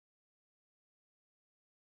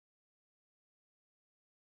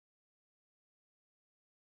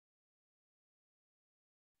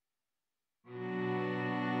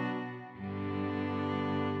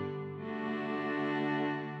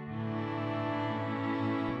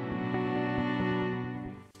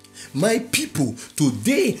My people,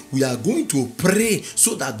 today we are going to pray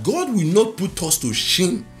so that God will not put us to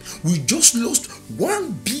shame. We just lost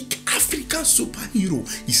one big African superhero.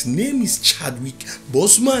 His name is Chadwick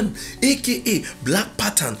Boseman, aka Black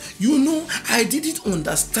Panther. You know, I didn't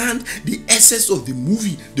understand the essence of the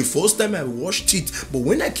movie the first time I watched it, but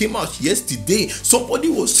when I came out yesterday, somebody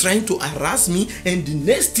was trying to harass me, and the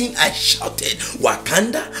next thing I shouted,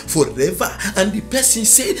 Wakanda forever, and the person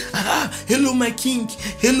said, hello my king,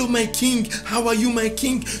 hello my king, how are you my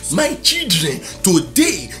king? My children,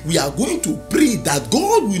 today we are going to pray that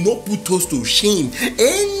God will not put us to shame.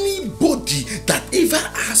 Anybody that ever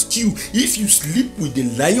asked you if you sleep with the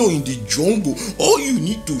lion in the jungle, all you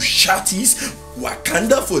need to shout is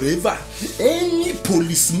Wakanda forever. Any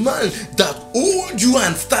policeman that hold you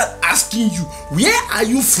and start asking you, where are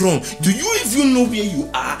you from? Do you even know where you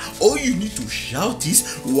are? All you need to shout is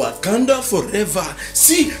Wakanda forever.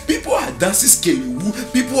 See, people are dancing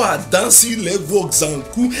skelewu, people are dancing leg walk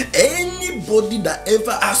zanku. Anybody that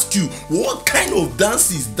ever asks you what kind of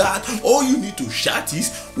dance is that, all you need to shout is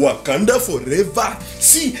Wakanda forever.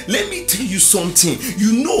 See, let me tell you something.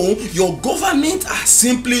 You know, your government are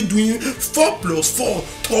simply doing 4+4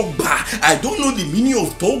 Togba. I don't know the meaning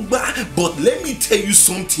of Togba, but let me tell you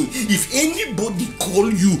something. If anybody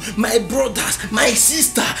call you, my brothers, my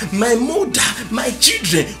sister, my mother, my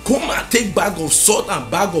children, come and take bag of salt and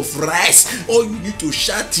bag of rice, all you need to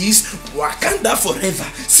shout is Wakanda forever.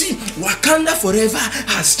 See, Wakanda forever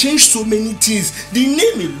has changed so many things. The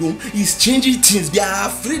name alone is changing things. They are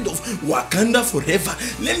afraid of Wakanda forever.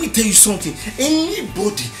 Let me tell you something.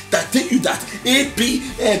 Anybody that tell you that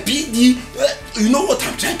PD, you know what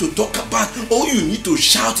I'm trying to talk about, all you need to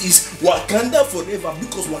shout is Wakanda forever,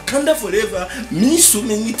 because Wakanda forever means so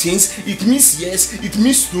many things. It means yes, it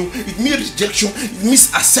means no, it means rejection, it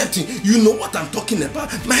means accepting. You know what I'm talking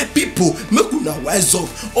about. My people, make una wise up.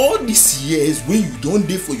 All these years when you don't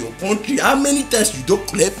dey for your country, how many times you don't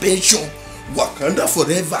collect pension? Wakanda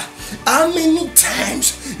forever. How many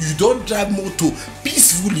times you don't drive motor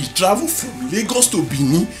peacefully, travel from Lagos to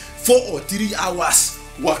Benin 4 or 3 hours?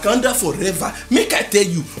 Wakanda forever. Make I tell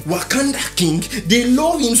you, Wakanda king, they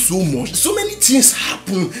love him so much. So many things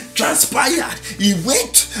happened, transpired. He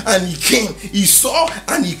went and he came, he saw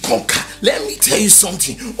and he conquered. Let me tell you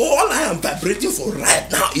something. All I am vibrating for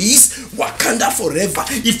right now is Wakanda forever.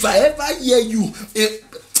 If I ever hear you,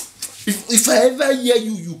 if I ever hear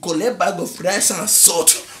you collect bag of rice and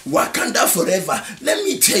salt, Wakanda forever. Let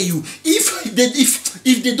me tell you,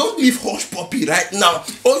 if they don't leave hush puppy right now,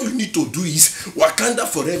 all you need to do is Wakanda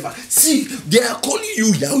forever. See, they are calling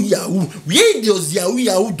you Yahoo Yahoo. Where does Yahoo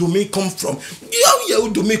Yahoo domain come from? Yahoo Yahoo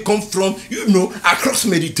domain come from, you know, across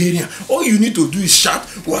Mediterranean. All you need to do is shout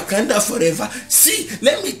Wakanda forever. See,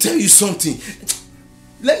 let me tell you something.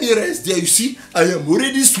 Let me rest there. You see, I am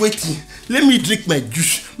already sweating. Let me drink my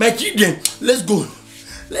juice. My children, let's go.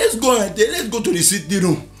 Let's go and let's go to the sitting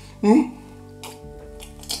room.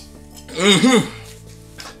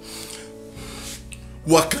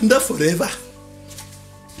 Wakanda forever.